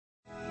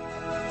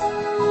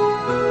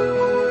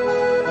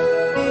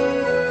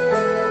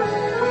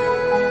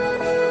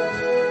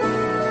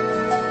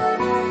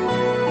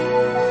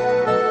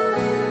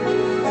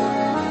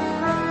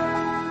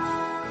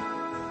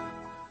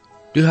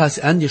Du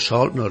hast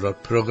angeschaut naar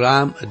het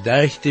programma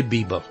Durch de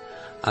Bibel.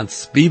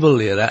 Als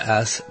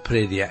Bibellehrer is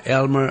prediker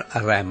Elmer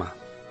Reimer.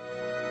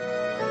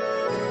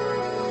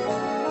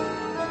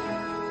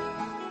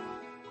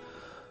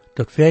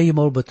 Dat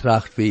viermal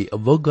betracht wie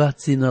wo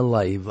Gott zijn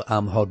leven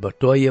am had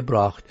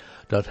betoegebracht,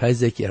 dat hij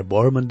zich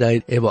erbarmen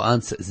deed over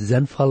ons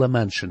zinvolle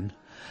mensen,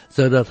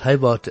 zodat hij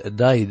wat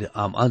deed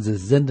am onze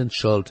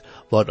zindenschuld,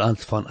 wat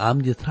ons van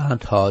hem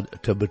getrennt had,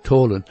 te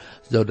betonen,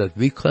 zodat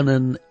we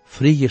kunnen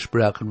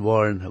vrijgesproken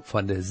worden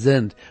van de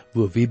zin,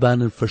 wo wir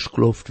binnen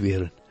verskloft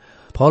werden.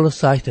 Paulus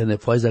sagt in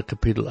Epheser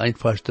Kapitel 1,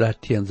 Vers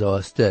 13 so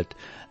ist das,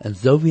 und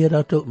so wir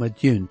dat ook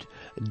met junt,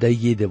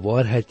 dat je de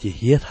waarheid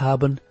gehoord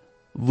hebben,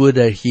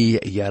 wurde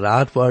je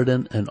geraad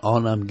worden en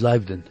aan hem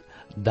geloofden,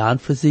 dan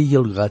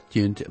versiegelt Gott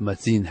junt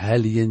met zijn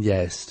heiligen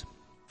Geist.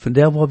 Von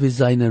der wo wir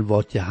seinen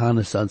wat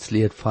Johanes ons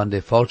leert van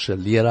de falsche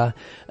Lehrer,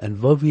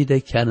 en wo wir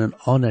die kennen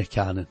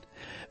anerkennen.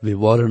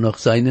 Wir wollen noch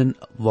seinen,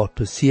 was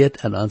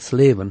passiert in uns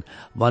Leben,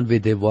 wann wir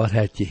die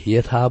Wahrheit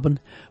gehört haben,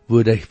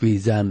 wodurch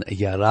wir sein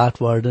geraten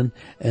worden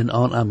und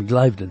an ihm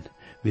glaubten.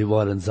 Wir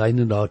wollen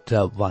seinen, dass,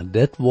 wann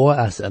das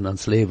wahr ist in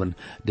uns Leben,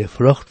 die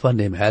Frucht von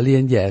dem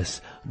Heiligen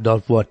Geist,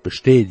 dort wird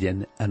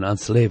bestätigen in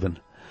uns Leben.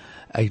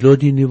 Ich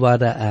lade ihn nu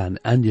weiter an,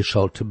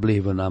 angeschaut zu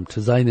bleiben, zu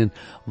sein,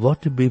 was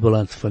die Bibel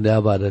uns von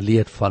der Weide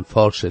lehrt von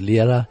falschen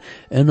Lehrer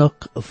und auch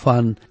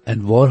von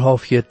ein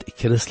wahrhaftes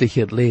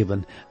christliches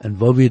Leben und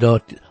wo wir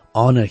dort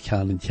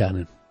anerkennen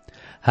können.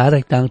 Herr,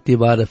 ik dank die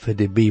waarde voor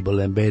de Bibel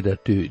en bid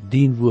dat u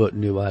dien woord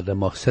nu waarde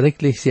mag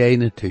schrikkelijk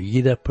zijn te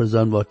jeder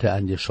persoon wat u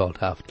aangeschaut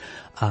heeft.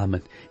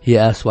 Amen.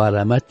 Hier is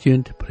waar met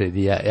junt,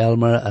 prediker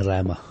Elmer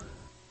Reimer.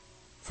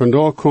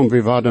 Vandaag komen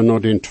we weer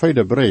naar de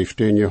tweede brief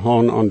die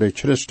Johannes aan de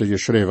Christen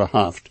geschreven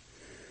heeft.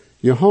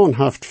 Johannes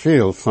heeft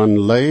veel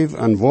van leven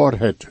en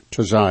waarheid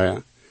te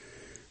zeggen.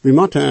 We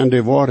moeten aan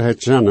de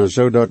waarheid zijn,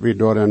 zodat we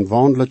door een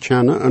wandelen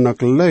kennen en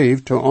ook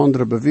leven te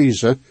anderen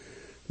bewijzen.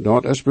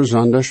 Dat is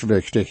besonders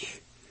wichtig.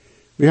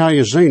 We hebben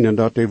gezien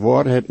dat de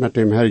waarheid met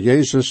dem Herr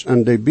Jezus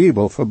en de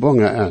Bibel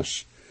verbonden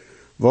is.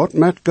 Wat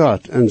met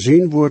God en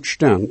zijn woord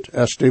stemt,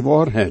 is de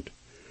waarheid.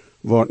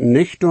 Wat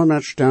niet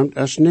daarmee stemt,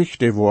 is niet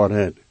de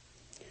waarheid.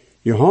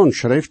 Johannes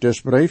schreef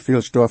des brief,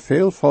 wils door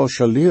veel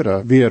falsche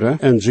leren wäre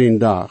in zijn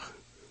dag,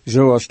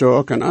 zoals er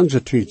ook in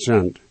onze tijd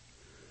zijn.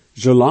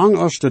 Zolang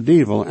als de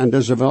duivel in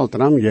deze wereld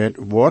ramjeet,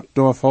 wordt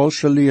door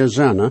falsche leer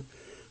zijn,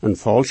 en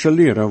falsche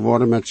leren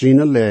worden met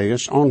zijn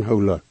leers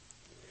aanhouden.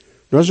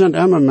 Er zijn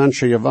immer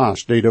mensen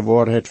geweest die de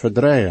waarheid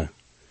verdrehen.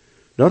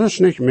 Dat is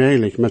niet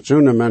mogelijk met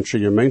zo'n mensen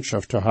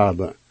gemeenschap te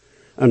hebben,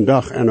 een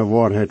dag in de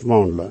waarheid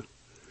wandelen.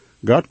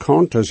 God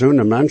kan te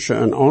zo'n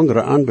mensen een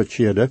andere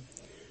aanbesteden,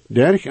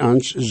 durch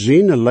ons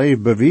zijn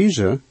leven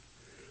bewijzen.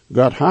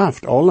 God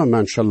heeft alle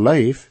mensen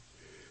lief,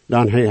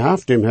 dan hij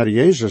heeft dem Herr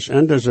Jezus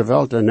in deze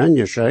wereld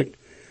ingeschikt,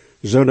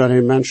 zodat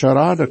hij mensen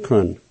raden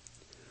kan.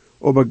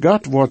 Aber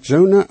Gott wordt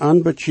zo'n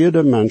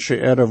aanbesteden mensen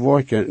ihre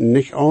werken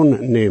niet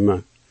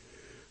aannemen.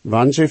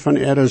 Wanneer ze van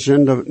ihre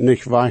Sünde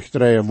niet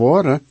wegdrehen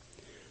worden,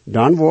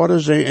 dan worden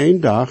ze een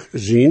dag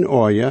zijn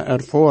oorje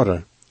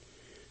ervoren.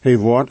 Hij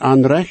wordt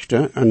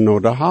aanrechten en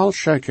naar de haal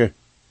schikken.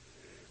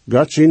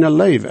 God zijn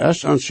leven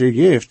is ons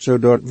gegeven,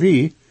 zodat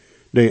wij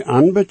de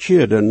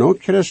aanbesteden naar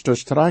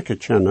Christus trekken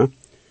kunnen,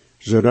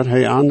 zodat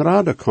hij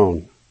aanraden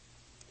kan.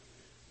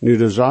 Nu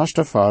de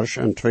 6e vers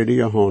in 2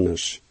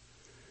 Johannes.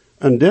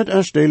 En dit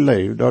is de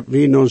leven dat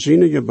wij naar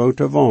zijn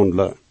geboten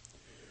wandelen.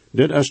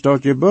 Dit is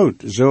dat gebod,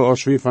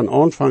 zoals we van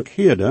aanvang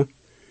hielden,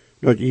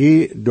 dat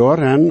je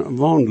doorhen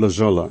wandelen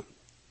zullen.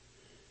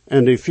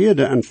 En de 4e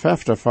en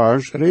 5e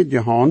vers redt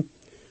Johannes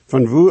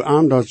van hoe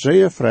aan dat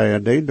zeer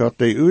vrije deed dat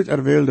de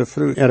uiterwilde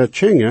vrouw er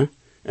tjinge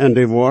en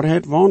de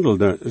waarheid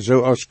wandelde,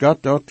 zoals God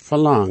dat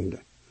verlangde.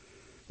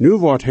 Nu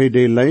wordt hij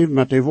de leven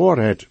met de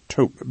waarheid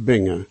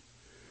toebingen.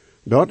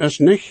 Dat is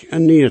niet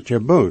een nieuw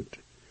gebod,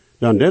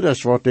 dan dit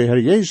is wat de Heer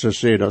Jezus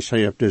zei als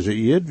hij op deze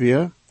eerd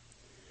weer.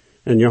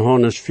 In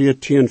Johannes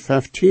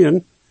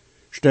 14:15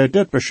 staat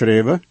dit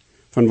beschreven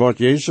van wat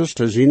Jezus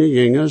te zijn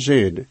jingen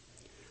zei.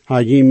 Ha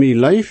je mij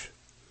lief,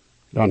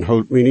 dan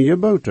houdt mijn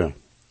geboten.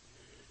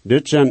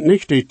 Dit zijn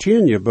niet de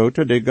 10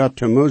 geboten die God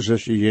te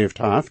Moses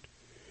gegeven heeft.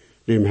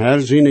 Dem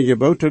Herr zijn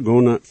geboten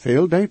gaan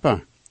veel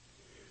dieper.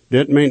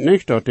 Dit meent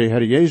niet dat de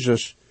Herr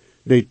Jezus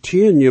de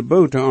 10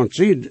 geboten aan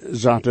zich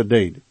zaten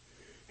deed.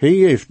 Hij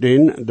heeft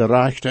den de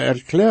rechte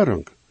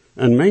erklärung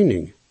en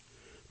mening.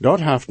 Dat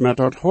heeft met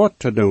dat hart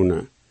te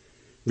doen.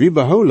 We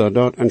behouden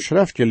dat een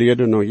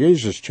schriftgeleerde naar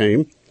Jezus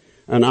kwam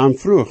en aan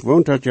vroeg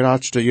woont het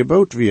laatste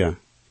gebod weer.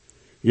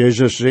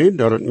 Jezus zei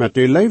dat het met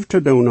de leven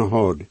te doen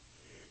had.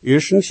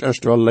 Eerstens is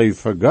er leven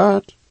voor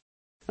God,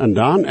 en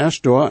dan is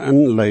er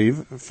een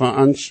leven voor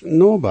ons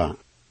nabij.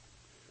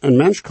 Een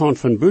mens kan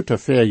van buiten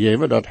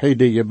vergeven dat hij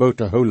de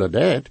geboden houden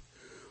deed,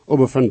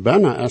 maar van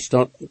binnen is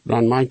dat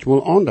dan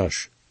manchmal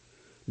anders.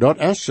 Dat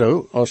is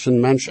zo, als een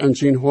mens aan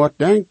zijn hart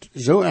denkt,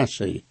 zo is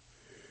hij.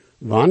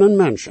 Wanneer een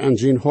mens aan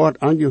zijn hart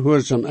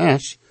aangehoorzaam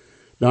is,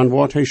 dan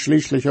wordt hij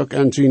schließlich ook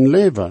aan zijn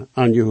leven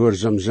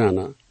aangehoorzaam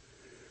zijn.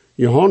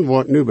 Johannes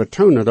wordt nu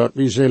betonen dat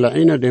we zullen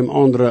een dem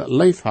andere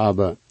lief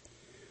hebben.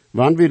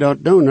 Wanneer we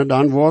dat doen,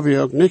 dan worden we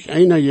ook niet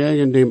einer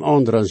tegen dem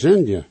anderen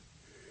zinje.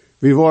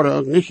 We worden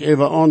ook niet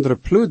even andere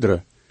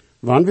pluderen,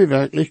 wanneer we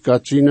werkelijk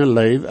God zijn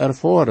leven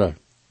ervaren.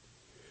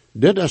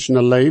 Dit is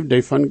een leven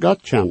die van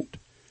God komt,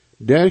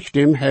 durch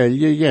dem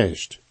Heilige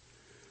Geest.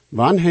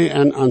 Wanneer hij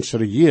aan ons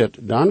regeert,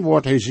 dan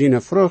wordt hij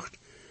zijn vrucht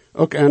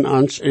ook aan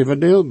ons even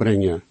deel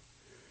brengen.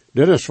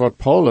 Dit is wat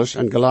Paulus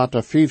in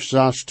Galater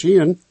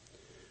 5:16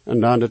 en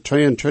dan de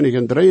 22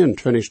 en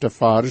 23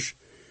 vers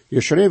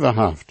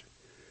geschreven heeft.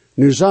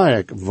 Nu zei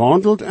ik,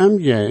 wandelt am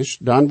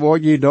Geest, dan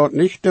word je dat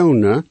niet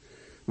doen,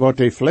 wat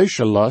de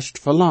vleeslust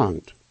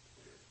verlangt.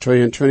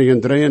 22 en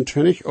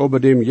 23,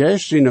 over dem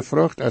Geest zijn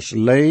vrucht is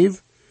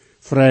leef,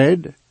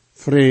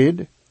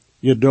 vrede,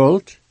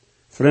 geduld,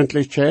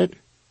 vriendelijkheid,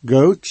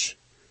 goeds,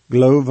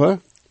 geloof,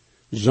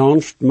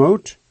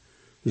 sanftmoed,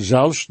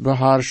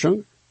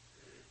 zelfbeheersing.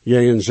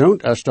 Jij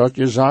zoont is dat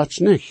je zaats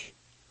niet.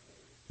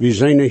 We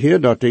zijn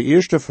hier dat de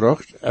eerste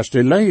vrucht is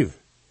de leef.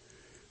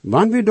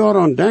 Wanneer we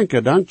daaraan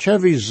denken, dan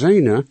kunnen we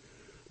zien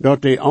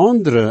dat de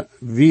andere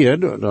weer,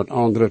 dat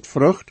andere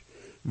vrucht,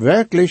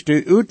 werkelijk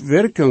de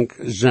uitwerking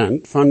zijn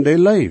van de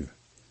leef.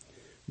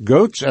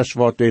 Goeds is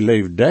wat de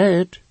leef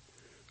deed,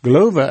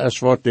 geloven is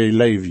wat de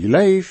leef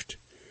leeft,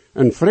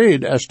 en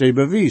vrede is de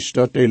bewijs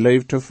dat de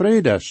leef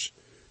tevreden is,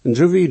 en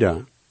zo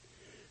verder.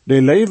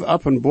 De leef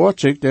openbaart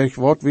zich durch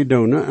wat we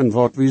doen en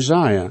wat we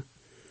zeggen,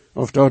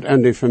 of dat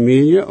in de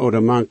familie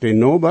oder mank de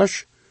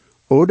nobers,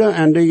 oder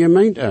in de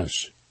gemeente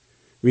is.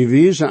 We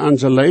wijzen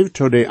onze leef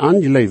tot de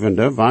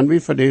aangelevende, wanneer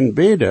we voor den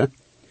beden,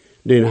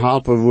 den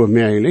helpen we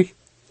meilig,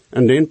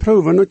 en den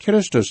proeven uit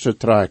Christus te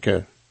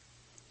trekken.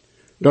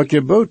 Dat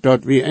gebod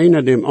dat we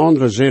een dem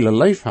andere zele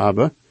leef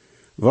hebben,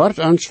 wordt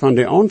ons van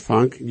de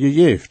aanvang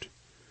gegeven.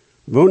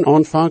 Woon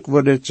aanvang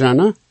wordt het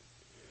zijn?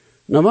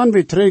 Nou, wanneer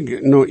we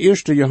terug naar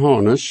 1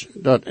 Johanes,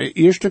 dat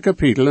eerste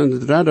kapitel in de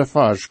 3e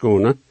vers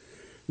gaan,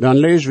 dan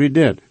lezen we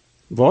dit.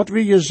 Wat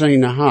we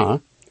gezien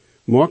hebben,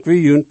 maken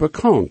we jullie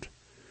bekend,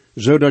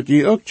 zodat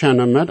je ook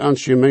kunnen met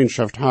ons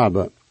gemeenschap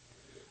hebben.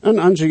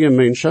 En onze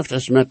gemeenschap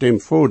is met dem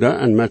Vader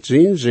en met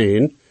zijn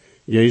Zoon,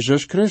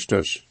 Jezus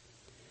Christus.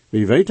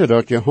 We weten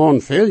dat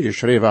Johannes veel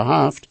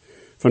geschreven heeft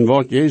van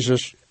wat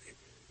Jezus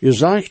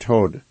gezegd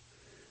had.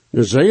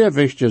 Een zeer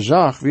wichtige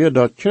zaak weer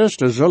dat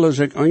Christen zullen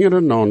zich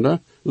ondereinander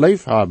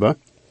lief hebben,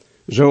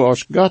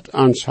 zoals God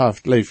ons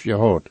heeft lief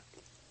gehad.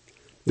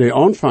 De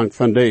aanvang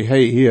van die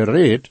hij hier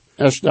redt,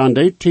 is dan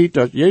de tijd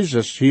dat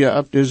Jezus hier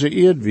op deze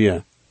aarde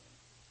weer.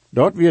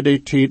 Dat weer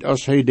de tijd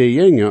als hij de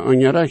jongen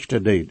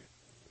ongerechte deed.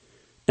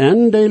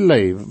 En de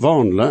leef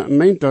wandelen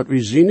meent dat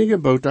we zijn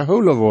geboten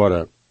houden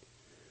worden.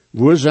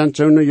 Waar zijn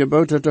zo'n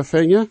geboten te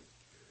vinden?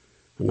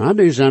 Nou,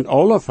 die zijn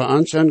alle voor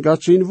ons in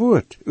God zijn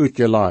woord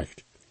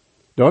uitgelegd.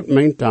 Dat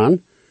meent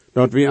dan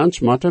dat we ons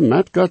moeten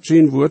met God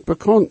zijn woord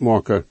bekend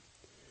maken.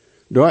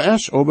 Daar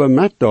is aber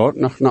met dat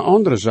nog een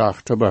andere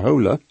zaak te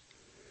behouden.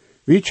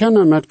 We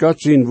kunnen met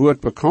God zijn woord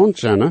bekend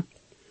zijn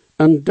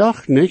en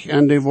dag niet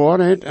in de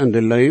waarheid en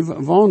de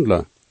leven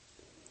wandelen.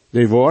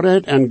 De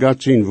waarheid en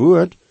God zijn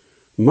woord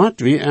moet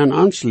we in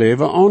ons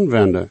leven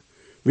aanwenden.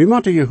 We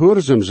moeten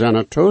gehoorzaam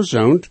zijn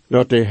toezoend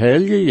dat de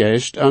Heilige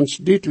Geest ons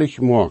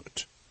duidelijk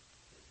maakt.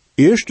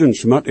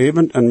 Eerstens moet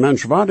even een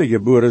mens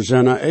wedergeboren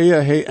zijn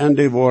eer hij in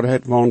de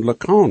waarheid wandelen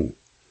kan.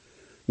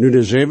 Nu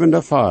de 7e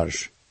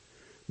vers.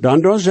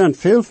 Dan daar zijn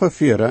veel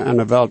vervieren in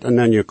de wereld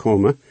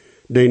ingekomen,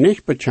 die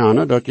niet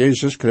bekennen dat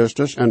Jezus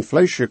Christus in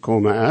vlees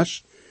gekomen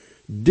is.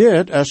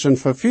 Dit is een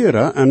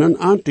vervierer en een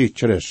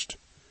antichrist.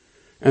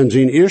 In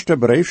zijn eerste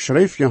brief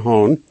schreef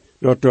Johannes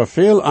dat er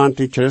veel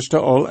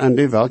antichristen al in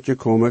de wereld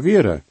gekomen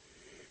waren.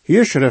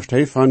 Hier schrijft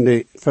hij van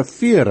de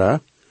vervierer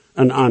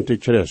en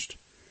antichrist.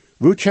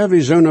 Hoe kunnen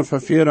we zo'n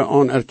vervierer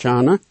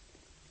anerkennen?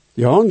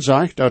 Johannes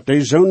zegt dat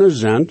die zonen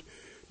zijn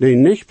die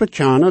niet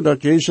bekennen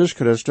dat Jezus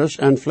Christus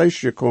in vlees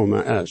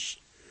gekomen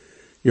is.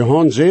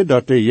 Johannes zei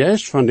dat de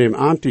geest van dem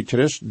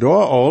antichrist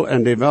door al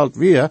in de wereld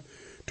weer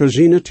te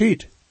zijn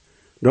tijd.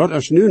 Dat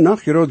is nu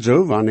nog groot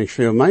zo, wanneer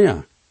veel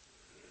meer.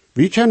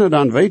 Wie kunnen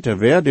dan weten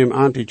wer dem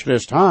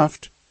antichrist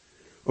heeft,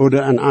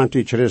 oder een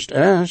antichrist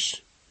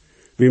is?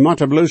 We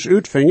moeten bloos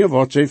uitvinden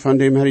wat ze van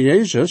dem Herr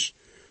Jezus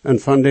en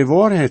van de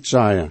waarheid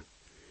zeggen.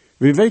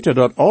 We weten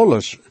dat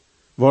alles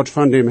wat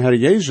van dem Herr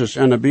Jezus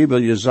in de Bibel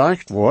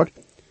gezegd wordt,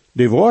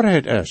 de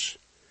waarheid is.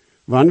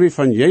 Wanneer we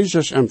van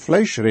Jezus en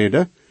vlees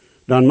reden,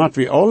 dan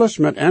moeten we alles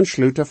met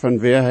insluiten van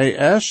wie hij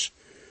is,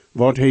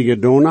 wat hij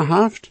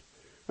gedaan heeft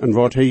en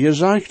wat hij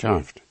gezegd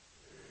heeft.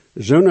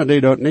 Zonen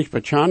die dat niet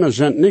bekennen,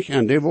 zijn niet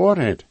in de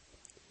waarheid.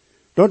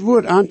 Dat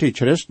woord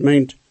antichrist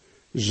meent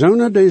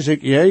zonen die zich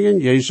tegen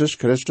Jezus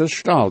Christus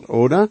stelt,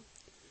 oder?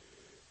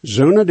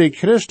 Zonen die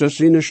Christus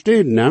in de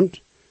steed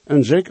neemt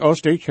en zich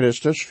als de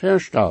Christus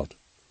verstelt.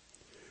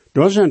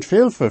 Er zijn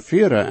veel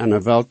vervierer in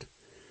de wereld,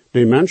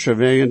 die mensen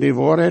wegen die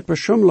waarheid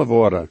beschummelen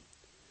worden.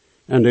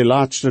 En de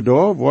laatste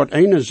dag wordt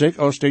een zich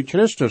als de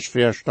Christus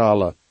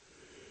verstellen.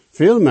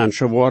 Veel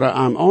mensen worden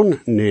hem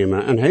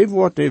aannemen en hij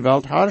wordt de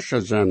wereld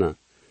harscher zijn.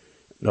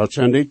 Dat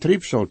zijn de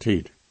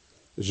triebseltijd.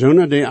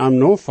 Zonen die hem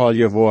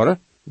navolgen worden,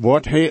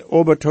 wordt hij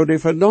over tot de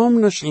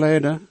verdomnis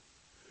leiden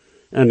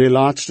En die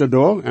laatste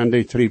dag en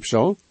die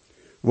triepsel,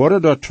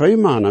 worden er 2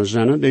 mannen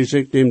zijn die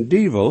zich dem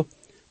dievel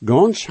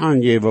gans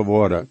aangeven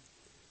worden.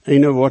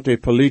 Ene wordt de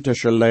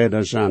politische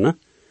leider zijn,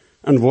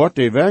 en wordt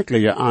de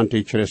werkelijke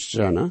antichrist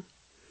zijn.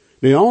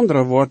 De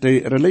andere wordt de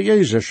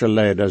religieuze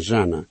leider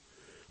zijn,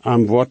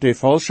 en wordt de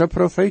valse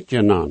profeet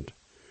genaamd.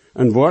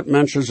 En wordt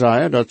mensen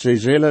zeggen dat ze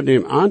zullen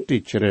dem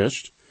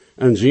antichrist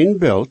en zijn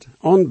beeld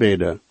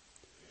aanbidden.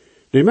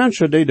 Die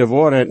mensen die de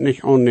waarheid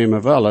niet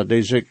aannemen willen,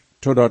 die zich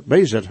tot dat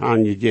bezig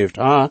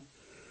aangegeven hebben,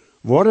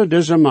 worden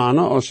deze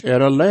mannen als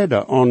ihre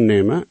leider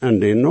aannemen en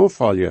die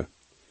navolgen.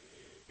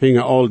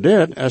 Hingen al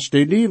dit als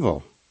de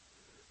dievel.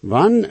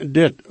 Wanneer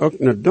dit ook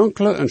een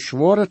donkere en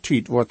zware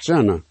tijd wordt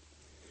zijn,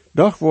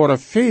 doch worden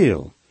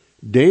veel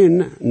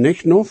die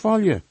niet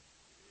navolgen.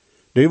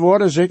 Die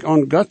worden zich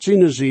aan God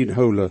zijn zijde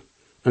houden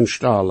en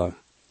stalen.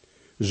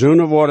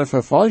 Zonen worden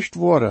vervolgd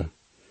worden,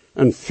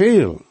 en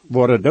veel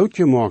worden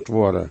doodgemaakt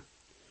worden.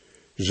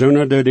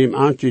 Zonen die dem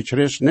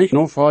antichrist niet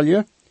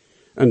navolgen,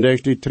 en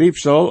dat die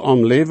triepsel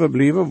om leven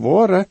blijven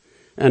worden,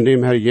 en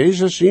dem Herr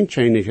Jezus zijn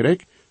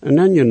koninkrijk en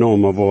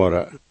ingenomen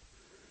worden.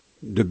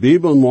 De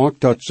Bijbel maakt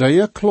dat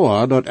zeer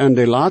klaar, dat in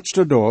de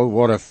laatste dag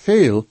worden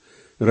veel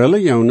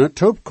religionen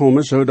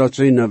toekomen, zodat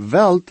ze in de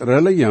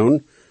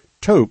wereldreligion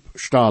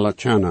toepstalen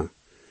kunnen.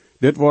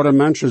 Dit worden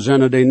mensen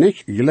zijn die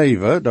niet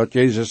geloven dat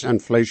Jezus in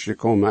vlees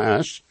gekomen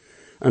is,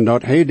 en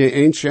dat hij de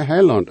enige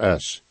heiland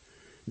is.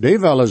 Die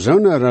willen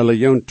zo'n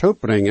religion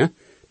toebrengen,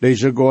 die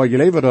sogar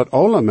geloven dat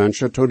alle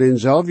mensen tot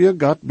eenzelfde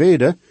God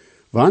bidden,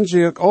 wanneer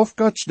ze ook of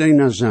Gods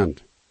diener zijn.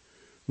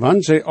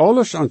 Wanneer ze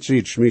alles aan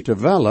zich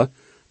smeten willen,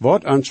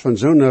 wat ons van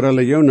zo'n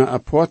religion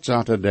apart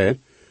zaten deed,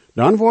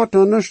 dan wordt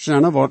er niets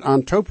zijn wat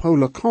aan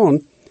toephouden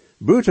kan,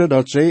 buiten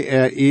dat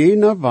ze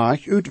ene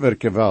weg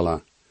uitwerken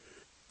willen.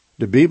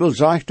 De Bijbel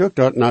zegt ook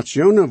dat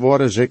nationen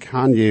worden zich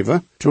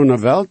aangeven tot een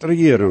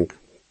wereldregering.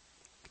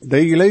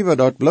 Die geloven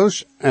dat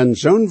bloos en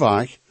zo'n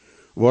weg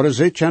worden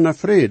ze geen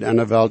vrede in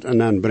de wereld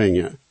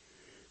aanbrengen.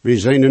 We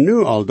zien nu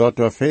al dat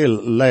er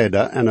veel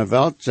leiders in de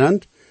wereld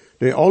zijn,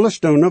 die alles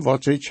doen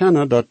wat ze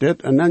kennen dat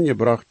dit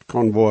aangebracht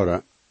kan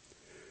worden.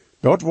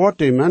 Dat wordt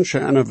die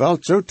mensen in de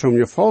wereld zo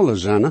tomgevallen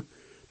zijn,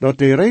 dat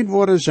die red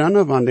worden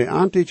zijn wanneer de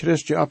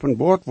antichrist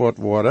geopenbaard wordt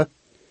worden,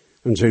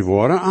 en ze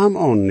worden aan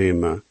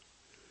aannemen.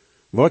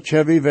 Wat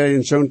hebben wij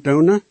in zo'n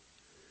doen?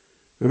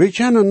 We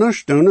kunnen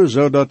niets doen,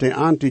 zodat de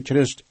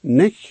antichrist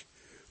niet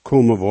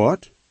komen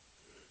wordt.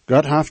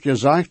 God heeft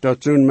gezegd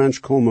dat zo'n mens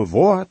komen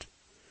wordt,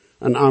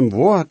 en aan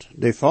woord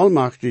de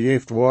volmacht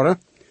gegeven worden,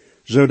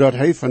 zodat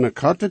hij van een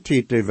korte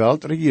tijd de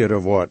wereld regeren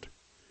wordt.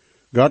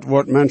 God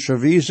wordt mensen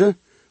wijzen,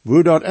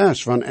 hoe dat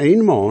is van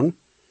een man,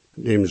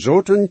 dem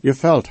zoten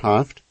geveld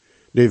heeft,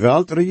 de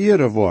wereld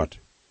regeren wordt.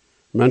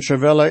 Mensen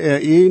willen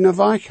ene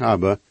weg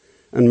hebben,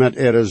 en met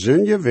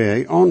zonde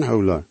weg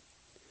aanhouden.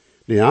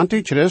 De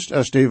antichrist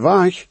is de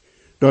weg,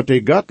 dat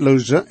de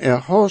godloze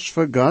haast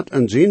voor God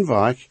en zijn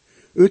weg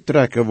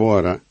uittrekken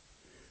worden.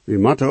 We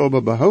moeten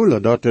aber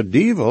behouden dat de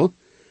dievel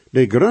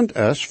de grond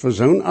is voor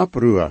zo'n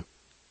oproer.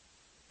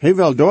 Hij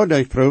wil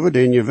doordat proeven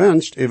den je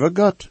wenst over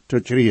God te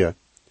krijgen.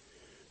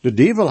 De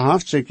dievel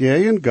heeft zich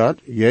jij in God,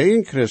 jij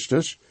in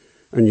Christus,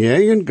 en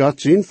jij in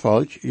God zijn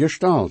volk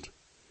gesteld.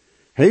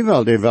 Hij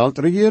wil de wereld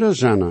regeren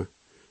zijn,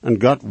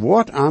 en God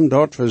wordt hem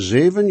dat voor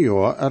 7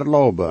 jaar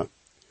erlauben.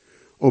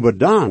 Aber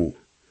dan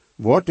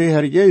wordt de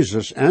Herr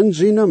Jezus en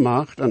zijn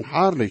macht en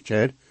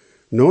heerlijkheid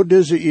naar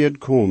deze eerd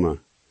komen.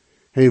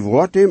 Hij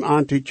wordt dem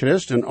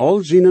Antichrist en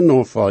al zijn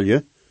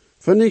navolgen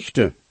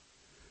vernichten.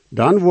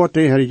 Dan wordt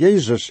de Herr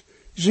Jezus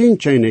zijn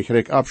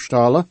koninkrijk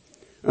afstalen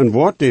en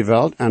wordt de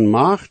wereld en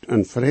macht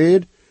en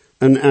vrede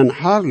en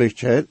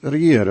heerlijkheid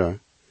regeren.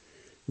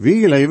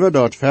 Wie leven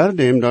dat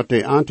verdem dat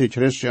de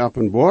Antichrist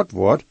geopenbaard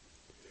wordt,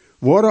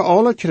 worden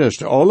alle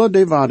Christen, alle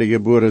die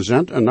wedergeboren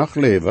zijn en nog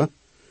leven,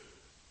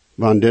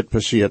 wanneer dit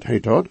passiert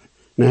heet dat,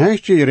 een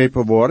hechtje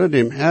gerepen worden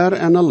dem Herr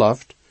en de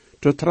lucht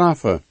te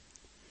treffen.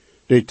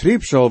 De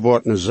triebsel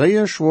wordt een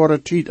zeer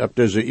zware tijd op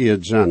deze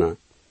eerd zijn.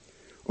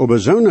 Aber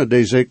zonen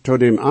die zich tot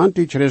dem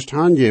Antichrist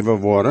aangeven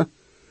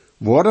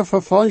worden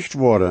vervolgd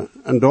worden,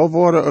 en daar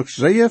worden ook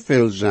zeer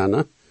veel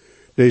zijn,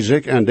 die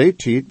zich in die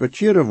tijd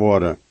bekeren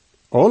worden.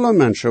 Alle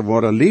mensen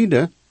worden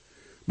lijden,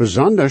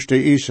 besonders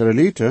de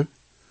Israëlieten,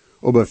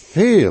 aber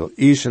veel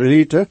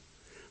Israëlieten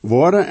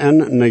worden in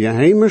een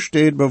geheime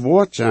stad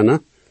bewaard zijn,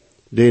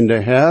 den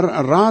de Herr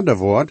raden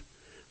wordt,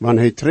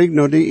 wanneer hij terug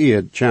naar de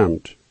eerd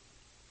komt.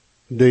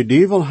 De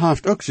dievel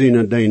heeft ook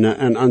zijn dingen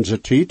in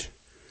onze tijd.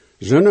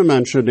 Zo'n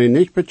mensen die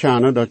niet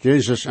bekennen dat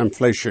Jezus in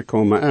vlees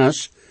gekomen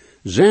is,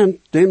 zijn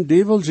dem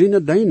dievel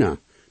zijn dingen,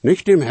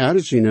 niet dem Herr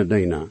zijn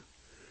dingen.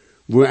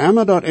 Wo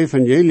immer dat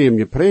evangelium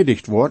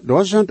gepredigt wordt,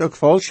 daar zijn ook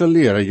valse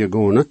leren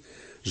gegaan,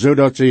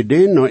 zodat ze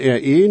den naar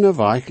ene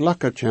weg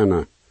lakken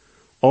kennen.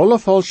 Alle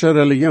valse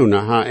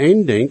religionen hebben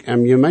één ding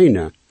in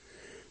gemeen.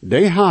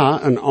 Die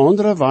hebben een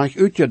andere weg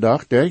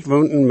uitgedacht, der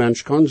een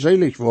mens kan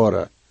selig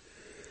worden.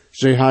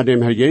 Ze hebben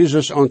dem Herr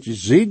Jezus aan die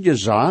zijd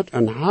gezet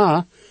en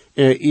hebben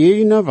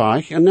ene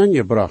weg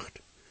ingebracht.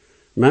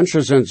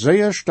 Mensen zijn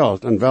zeer stolz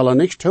en willen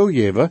niet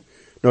toegeven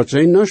dat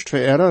zij nust voor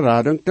ihre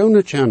rading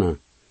doen kennen.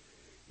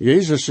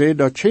 Jezus zei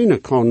dat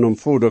geen kan om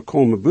voor de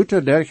komen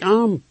buiten der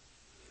arm.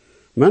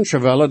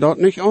 Mensen willen dat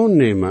niet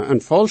aannemen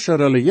en valse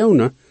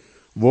religionen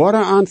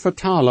worden aan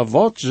vertalen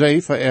wat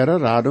zij voor ihre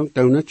rading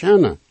doen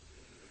kennen.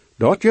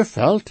 Dat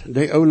gevalt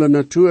de oude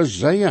natuur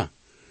zeer.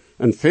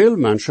 En veel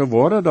mensen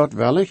worden dat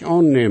wellig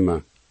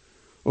aannemen.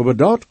 Maar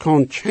dat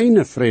kan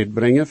geen vrede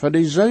brengen voor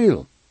de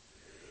ziel.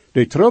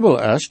 De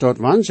trouble is dat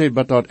wanneer ze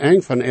bij dat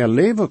eng van ihr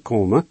leven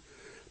komen,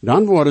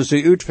 dan worden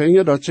ze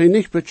uitvingen dat ze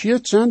niet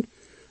bekeerd zijn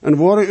en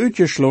worden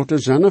uitgesloten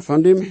zijn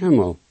van de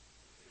hemel.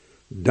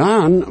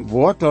 Dan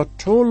wordt dat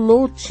te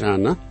laat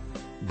zijn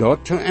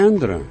dat te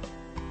änderen.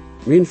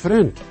 Mijn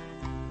vriend,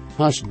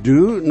 hast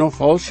du nog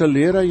valse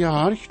leren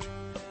geharkt?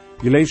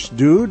 Geleefst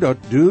du dat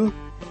du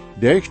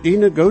durch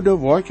die goede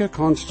werken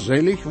kannst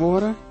selig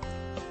worden?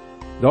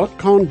 Dat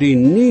kan die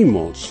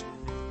niemals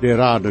de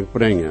rading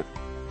brengen.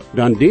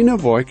 Dan die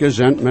werken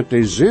zijn met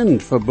de zin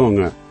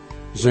verbonden,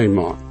 zeg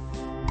maar.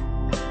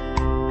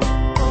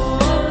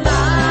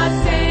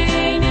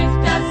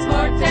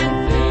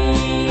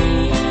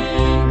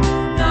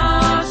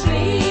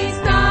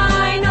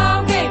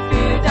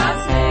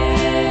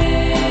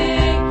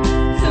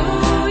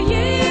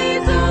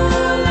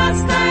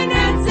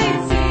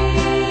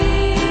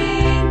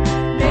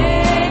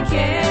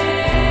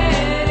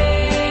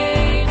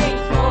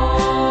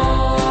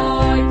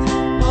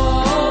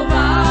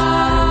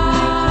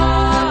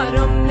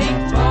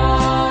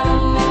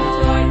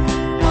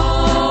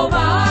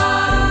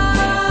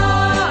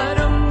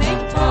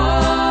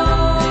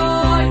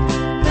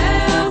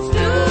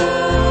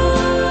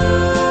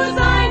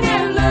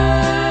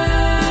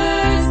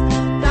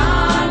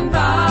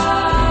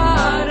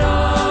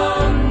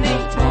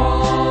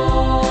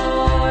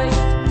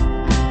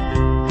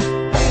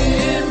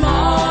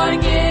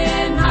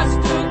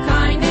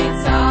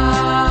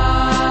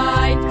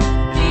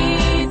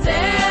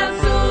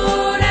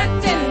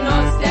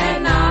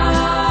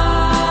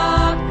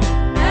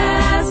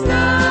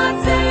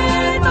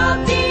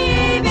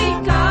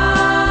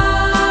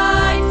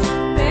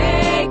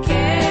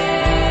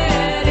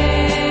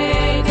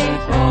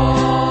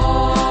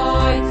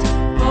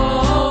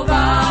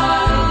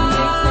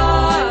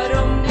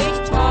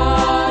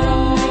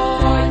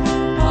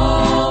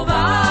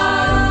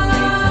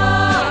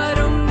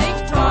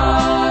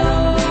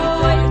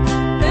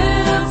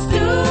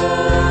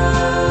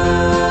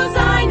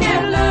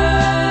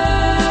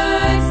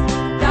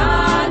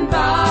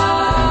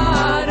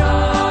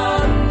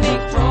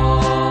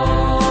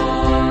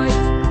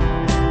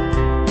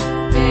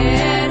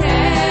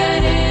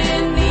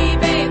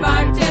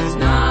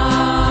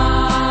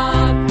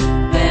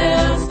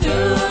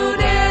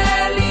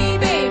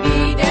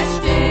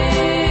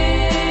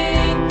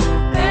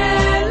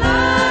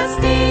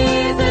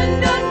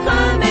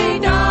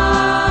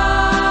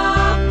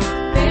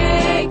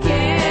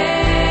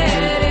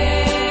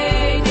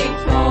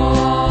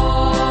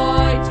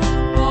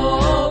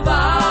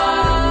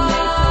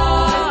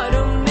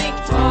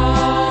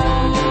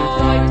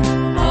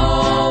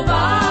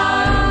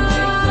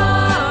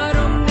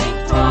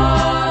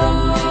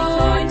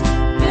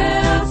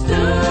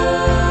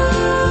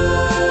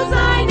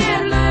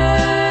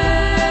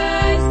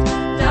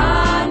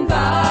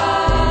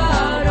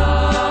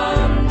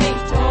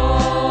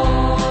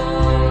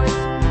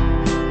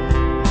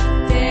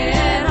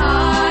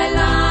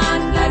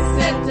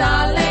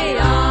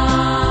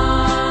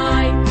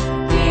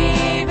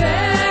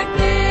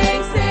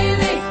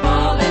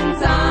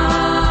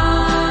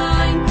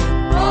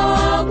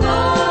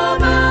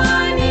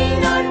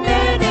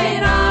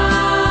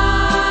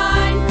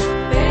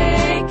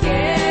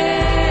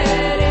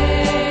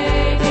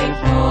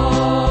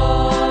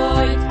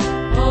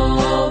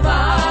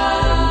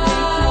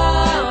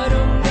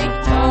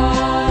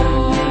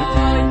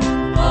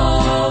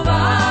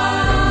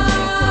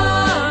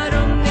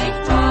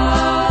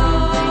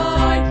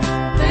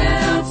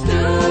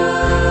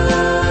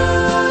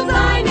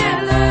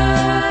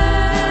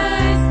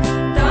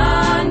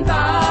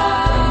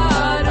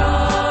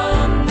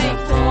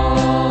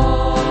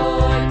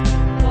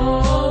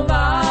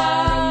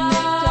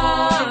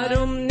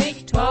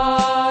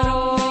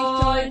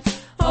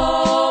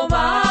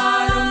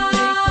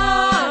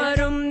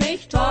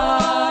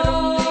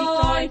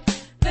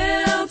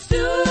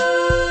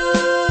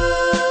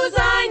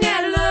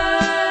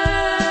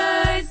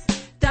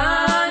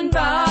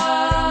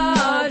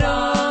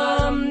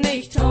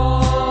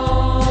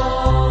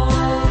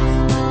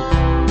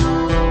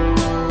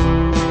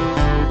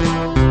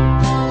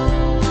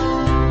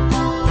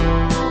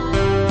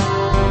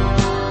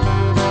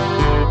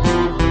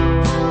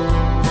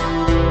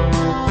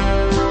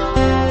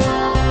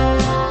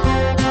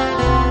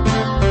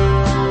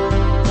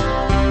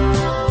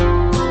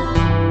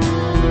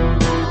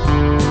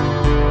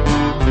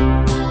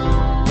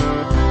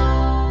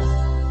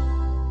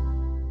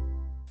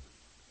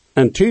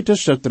 En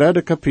Titus, het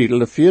 3e kapitel,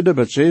 de 4e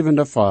tot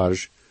 7e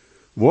vers,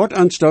 wordt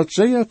ons dat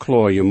zeer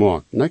klaar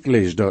gemaakt. En ik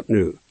lees dat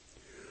nu.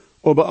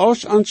 Aber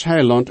als ons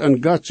heiland en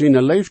God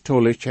zijn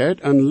leeftoligheid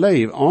en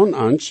leef aan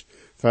ons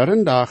voor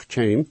een dag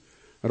kwam,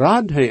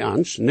 raad hij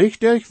ons, niet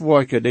durch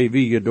werken die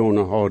we gedaan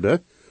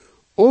hadden,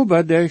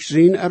 aber durch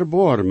zijn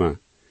erbarmen.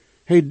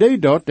 Hij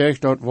deed dat durch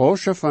dat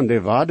waschen van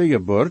de ware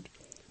geburt,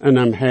 en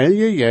am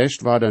Heilige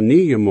Geest war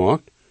nie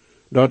gemacht,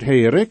 dat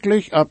hij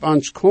rechtlich op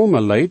ons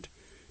komen leidt,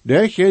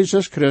 durch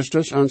Jesus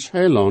Christus ons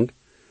Heiland,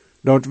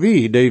 dat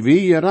wie, die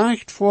wie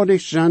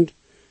gerechtvaardigd zijn,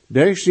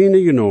 durch zijn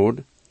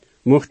genade,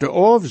 mochten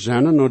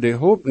afzenden naar de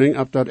hoopning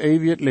op dat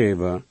eeuwig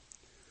leven.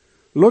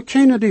 Laat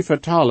keiner die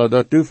vertalen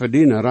dat du voor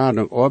die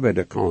rading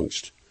arbeiden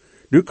kanst.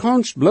 Du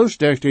kanst bloos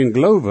durch den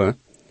Glauben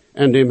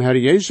en dem Herr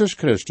Jesus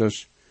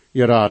Christus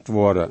geraad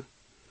worden.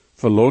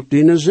 Verloot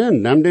die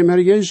zin, neem dem Herr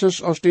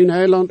Jesus als den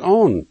Heiland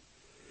aan.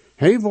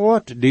 Hij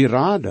wordt die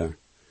rade,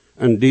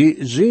 en die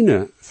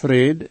zine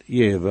vrede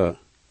geven.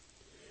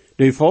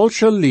 Die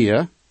falsche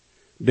leer,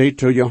 die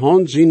to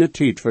Johannes zine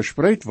tijd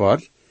verspreid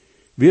wordt,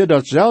 weer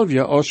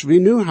datzelfde als we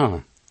nu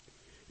ha.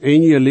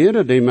 En je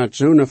leren die met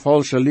zo'n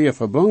falsche leer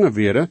verbonden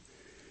werden,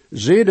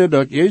 zeiden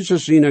dat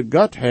Jezus zine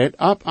Godheid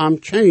ab am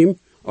kwam,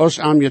 als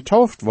am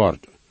getauft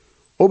wordt.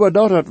 Aber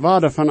dat het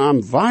waarde van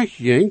am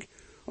wegging,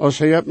 als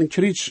hij op een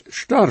kruis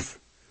starf.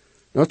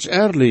 Dat's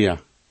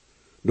erleer.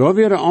 Daar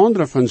weer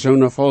andere van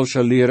zo'n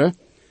falsche leren,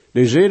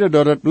 die zeiden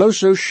dat het bloos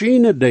zo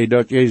schijnen deed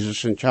dat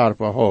Jezus een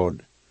charpe had.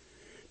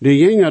 Die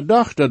jongen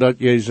dachten dat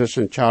Jezus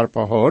een charpe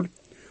had,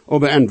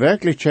 aber in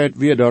werkelijkheid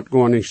weer dat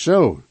gar niet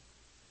zo.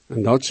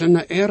 En dat is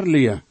een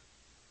erleer.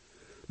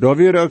 Daar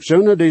weer ook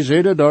zo'n die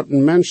zeiden dat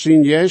een mens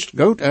zijn juist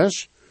goed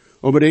is,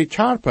 aber die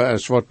charpe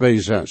is wat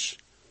bezig is.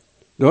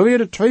 Daar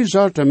weer twee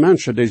soorten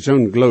mensen die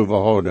zo'n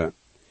geloven hadden.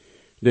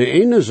 De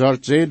ene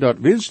soort zei dat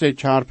wils de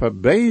charpe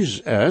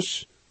bezig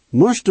is,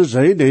 moesten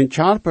zij den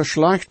charpe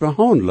slecht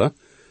behandelen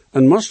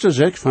en moesten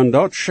zich van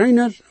dat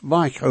schijner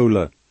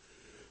weghouden.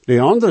 De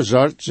andere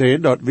soort zei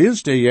dat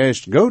wils de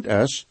juist goed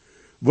is,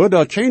 wordt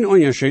dat geen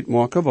onderscheid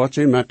maken wat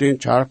ze met den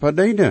charpe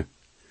deden.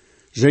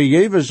 Zij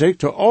geven zich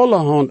te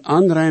allerhand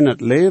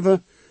aanreinend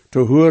leven, te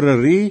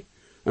hoererie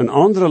en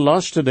andere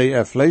lasten die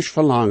er vlees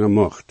verlangen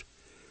mocht.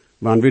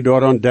 Wanneer we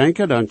daaraan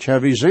denken, dan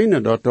kunnen we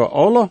zien dat er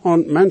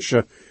allerhand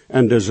mensen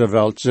in deze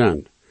wereld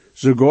zijn.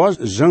 Sogar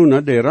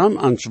zonen die ram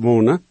ans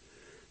wonen,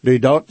 die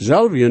dat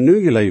zelf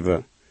nu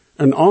leven,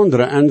 en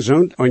andere en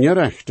zo'n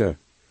ongerechte.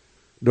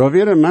 Daar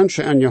weer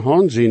mensen in je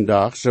hand zien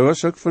dag,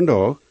 zoals ook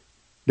vandaag,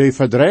 die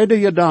verdreide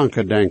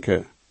gedanken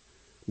denken.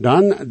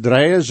 Dan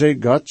draaien ze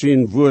God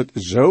zijn woord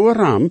zo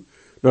ram,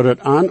 dat het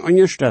aan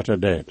ongestetten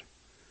deed.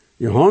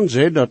 Johannes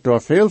zei dat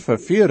er veel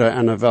vervieren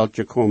in een wereld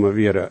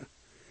gekomen waren.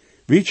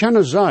 We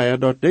kunnen zeggen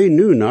dat die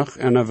nu nog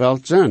in de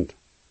wereld zijn.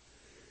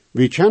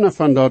 We kunnen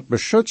van dat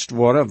beschützt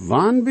worden,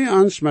 wanneer we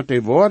ons met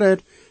de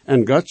waarheid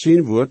en God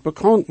zijn woord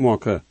bekend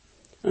maken,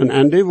 en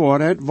in de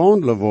waarheid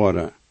wandelen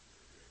worden.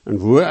 En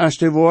waar is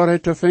de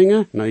waarheid te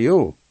vinden? Nou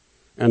ja,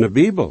 in de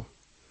Bijbel,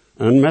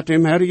 en met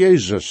dem Herr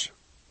Jezus.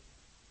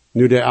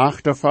 Nu de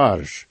 8e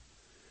vers.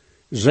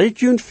 Zijt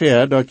je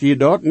fair dat je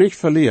dat niet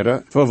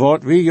verlieren, voor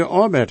wat we je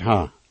arbeid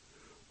ha,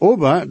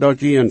 aber dat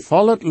je een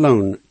vollet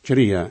loon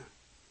krijgen.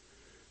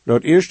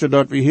 Dat eerste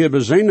dat we hier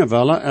bezinnen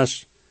willen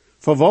is,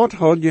 voor wat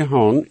had je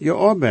han je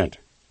arbeid?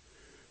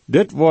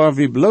 Dit waar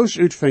we bloos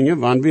uitvinden,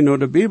 wanneer we naar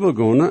de Bijbel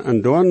gaan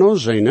en daar nou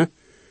zien,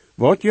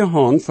 wat je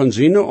han van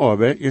zijn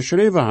arbeid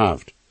geschreven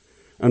heeft,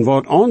 en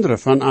wat anderen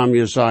van hem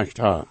gezegd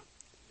ha.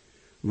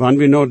 Wanneer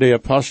we naar de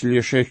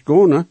apostelgeschichte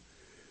gaan,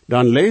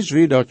 dan lezen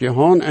we dat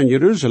Johan in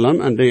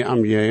Jeruzalem en de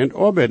omgegend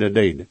arbeiden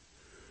deed.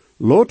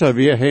 Later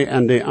weer hij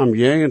in de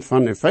omgegend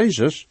van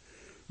Ephesus,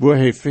 waar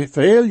hij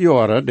veel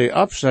jaren de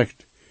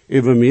opzicht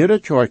over meerdere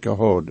kerken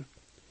had.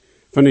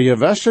 Van de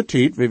gewisse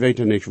tijd, we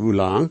weten niet hoe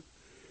lang,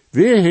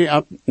 weer hij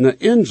op een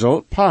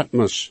insel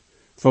Patmos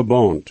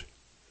verbond.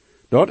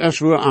 Dat is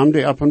waar aan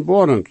de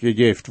openbaring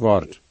gegeven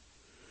wordt.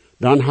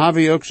 Dan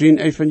hebben we ook zijn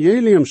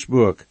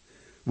evangeliumsboek,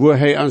 waar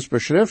hij ons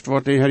beschrijft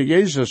wat de Heer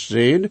Jezus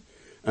zei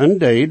en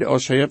deed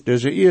als hij op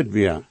deze eerd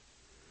weer.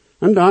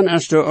 En dan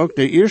is er ook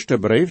de eerste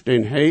brief,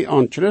 den hij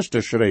aan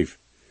Christus schreef.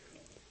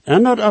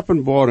 In dat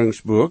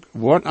openbaringsboek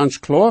wordt ons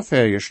klaar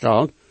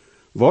vergesteld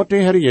wat de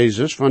Heer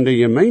Jezus van de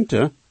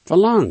gemeente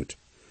verlangt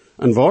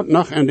en wat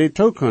nog in de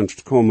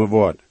toekomst komen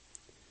wordt.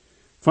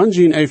 Van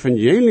zijn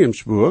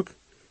evangeliumsboek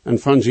en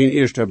van zijn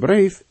eerste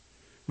brief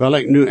wil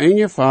ik nu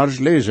een vers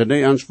lezen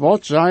die ons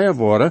wat zeggen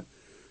worden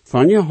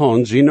van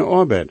Johannes zijn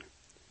arbeid.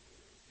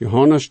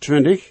 Johannes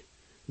 20,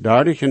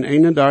 30 en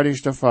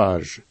 31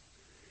 vers.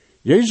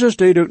 Jezus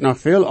deed ook nog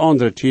veel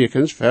andere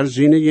tekens voor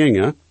zijn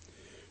jingen,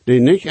 die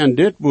niet in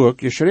dit boek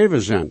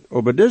geschreven zijn.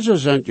 Maar deze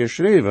zijn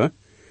geschreven,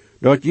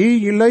 dat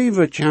je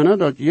leven kennen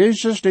dat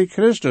Jezus de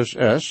Christus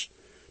is,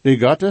 die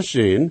God is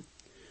zijn,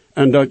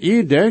 en dat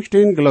je durch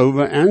den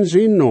geloven en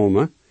zijn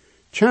namen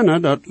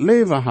kennen dat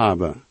leven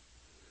hebben.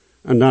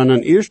 En dan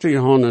in 1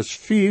 Johannes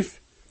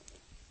 5,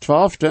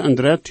 12 en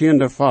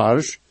 13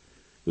 vers,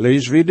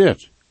 lezen we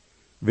dit.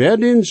 Wer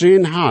den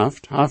Sinn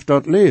haft, haft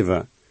dat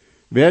leven.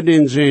 Wer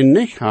den Sinn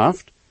nicht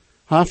haft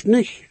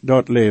nicht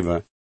dat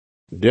leven.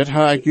 Dit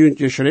ha ik jullie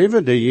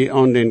geschreven, dat je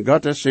aan den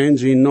Gottes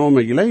zijn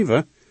namen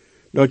leven,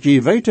 dat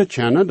je weten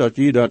kennen dat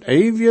je dat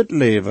eeuwig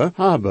leven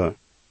hebben.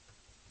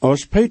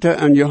 Als Peter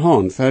en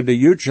Johannes voor de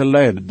Joodse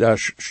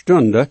leiders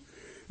stonden,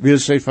 wil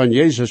ze van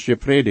Jezus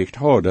gepredikt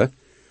hadden,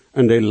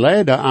 en de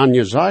leider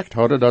aangezegd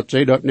hadden dat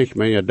zij dat niet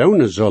meer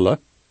doen zullen,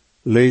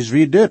 lees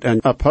wie dit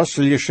in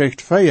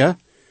Apostelgeschichte 4,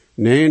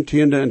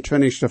 19e en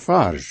 20e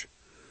vers.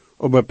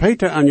 Aber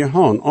Peter en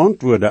Johannes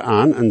antwoordden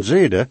aan en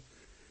zeiden,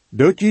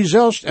 doet je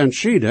zelfs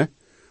entschieden,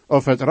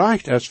 of het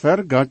recht is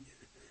voor God,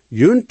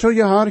 jun to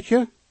je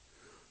hartje,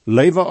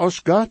 leven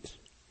als God,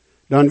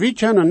 dan wie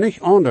kunnen niet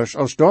anders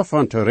als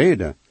daarvan te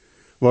reden,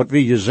 wat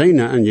we gezien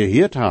en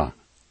gehoord hebben.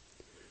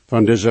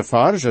 Van deze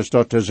vers is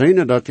dat te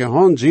zien dat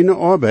Johannes zijn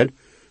arbeid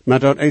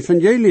met het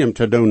evangelium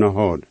te doen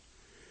had.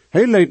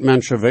 Hij laat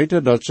mensen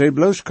weten dat zij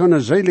bloos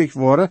kunnen zelig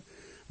worden,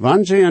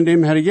 wanneer zij aan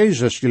dem Herr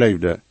Jezus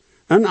leefden,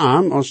 en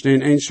arm als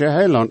den einzige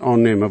heiland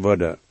aannemen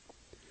worden.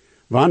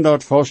 Wanneer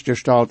dat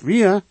vastgesteld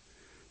weer,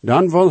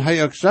 dan wil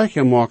hij ook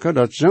zeker maken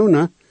dat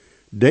zonen,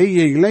 die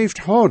je geleefd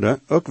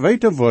hadden, ook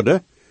weten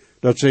worden,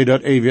 dat zij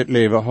dat eeuwig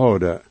leven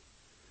hadden.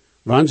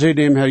 Wanneer zij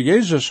dem Herr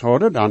Jezus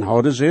hadden, dan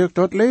hadden zij ook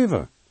dat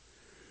leven.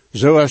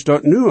 Zo is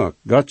dat nu ook.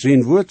 God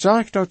zijn woord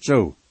zegt dat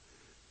zo.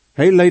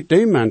 Hij laat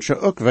die mensen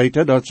ook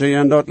weten dat zij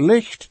in dat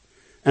licht,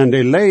 en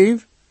de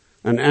leef,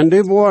 en in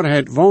de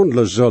waarheid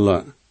wandelen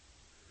zullen.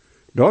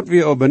 Dat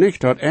we aber niet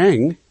dat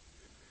eng,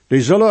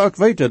 die zullen ook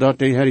weten dat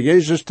de Herr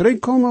Jezus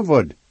terugkomen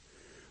wordt.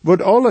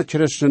 Wordt alle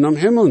christen om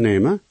hemel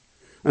nemen,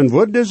 en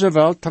wordt deze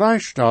wel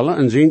terugstellen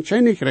en zijn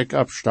koninkrijk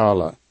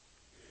opstellen.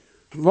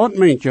 Wat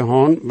meent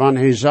Johannes,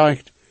 wanneer hij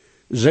zegt,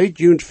 zijt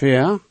junt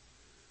fair?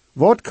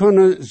 Wat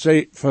kunnen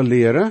zij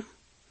verleren?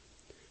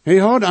 Hij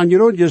had aan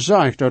Jeroen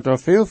gezegd dat er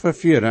veel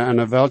vervieren en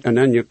er wel een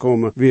einde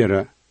komen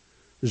wäre.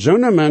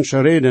 Zo'n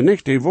mensen reden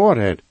niet de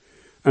waarheid.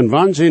 En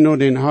wanneer ze naar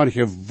den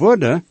hartje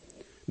worden,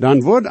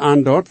 dan wordt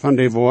aan dat van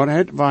de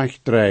waarheid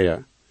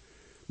wegdraaien.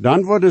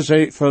 Dan worden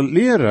zij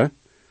verleren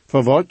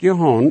voor wat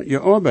Johannes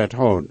gearbeid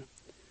had.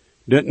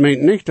 Dit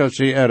meent niet dat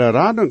ze ihre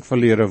radung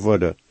verleren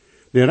worden.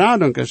 De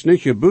radung is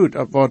niet geboet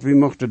op wat we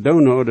mochten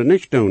doen of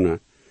niet doen.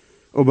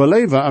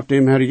 Overleven op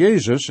dem Herr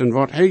Jezus en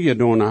wat hij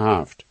gedaan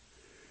heeft.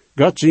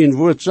 God zijn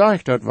woord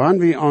zegt dat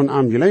wanneer we aan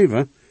hem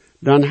leven,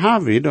 dan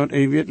hebben we dat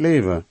eeuwig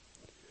leven.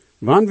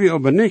 Wanneer we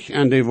aber niet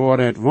aan de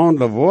waarheid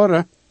wandelen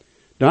worden,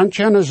 dan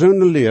kunnen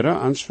zonde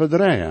leren ons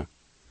verdrijven.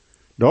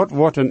 Dat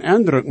wordt een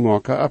indruk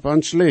maken op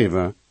ons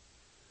leven.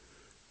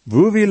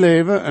 Hoe we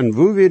leven en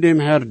hoe we dem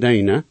Herr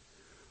dienen,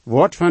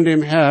 wordt van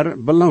dem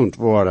Herr beloond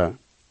worden.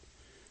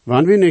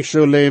 Wanneer we niet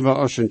zo leven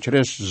als een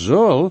Christ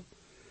zal,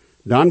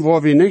 dan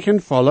worden we niet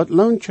een vol het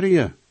loon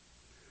krijgen.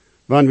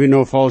 Wanneer we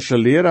nou valse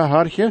leren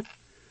hartje,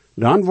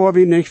 dan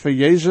worden we niet voor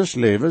Jezus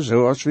leven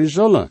zoals we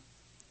zullen.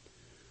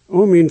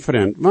 O mijn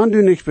vriend,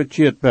 wanneer du niet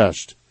bekeerd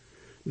bent,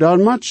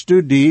 dan moet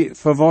du die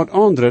voor wat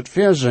anderen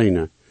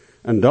verzijnen.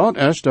 En dat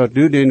is dat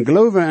du den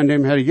geloven aan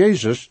dem Herr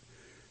Jezus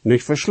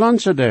niet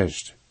verslansen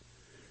dest.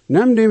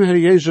 Neem dem Herr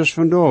Jezus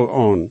vandaag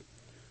aan,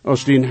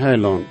 als den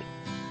heiland.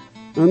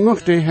 En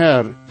mocht de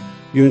Herr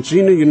je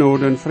zijn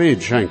genade en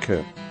vrede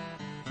schenken.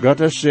 God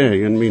is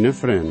zegen, mijn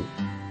vriend.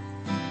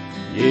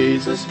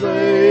 Jesus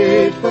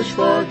weet,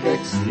 versprach ik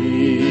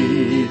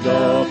zie,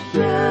 doch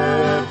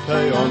geeft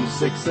hij ons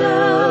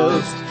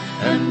zichzelf,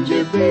 en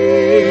je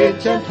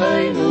weet, kent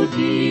hij nu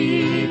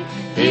die,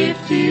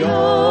 heeft die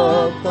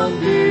op van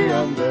wie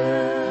am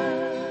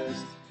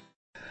best.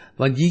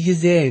 Wenn je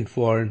gesehen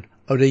worden,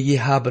 oder je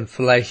haben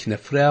vielleicht eine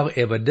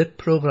Frage über das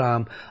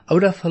Programm,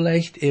 oder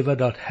vielleicht über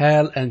das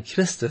Heil in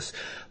Christus,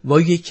 wo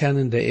je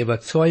können die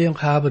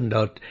Überzeugung haben,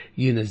 dass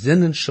jene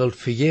Sinnenschuld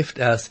vergift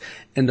ist,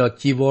 und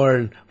dass je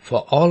wollen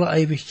vor aller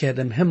Ewigkeit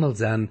im Himmel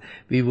sein,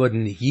 wir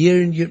würden hier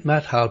in jut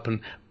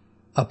mithelfen,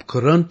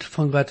 aufgrund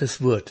von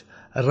Gottes Wort.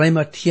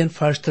 Römer 10,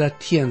 Vers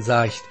 13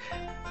 sagt,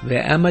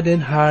 wer immer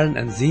den Herrn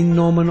in seinen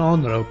Namen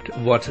anruft,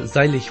 wird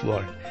selig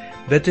worden.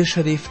 Bitte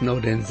schrift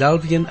noch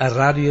denselben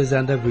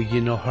Radiosender, wo je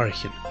noch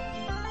horchen.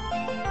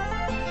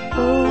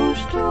 O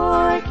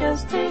stark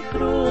ist der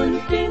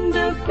Grund in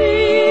der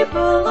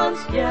Bibel ans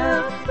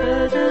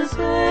Jahre des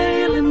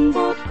Heilen,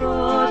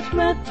 Gott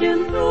mit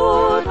den Rohr.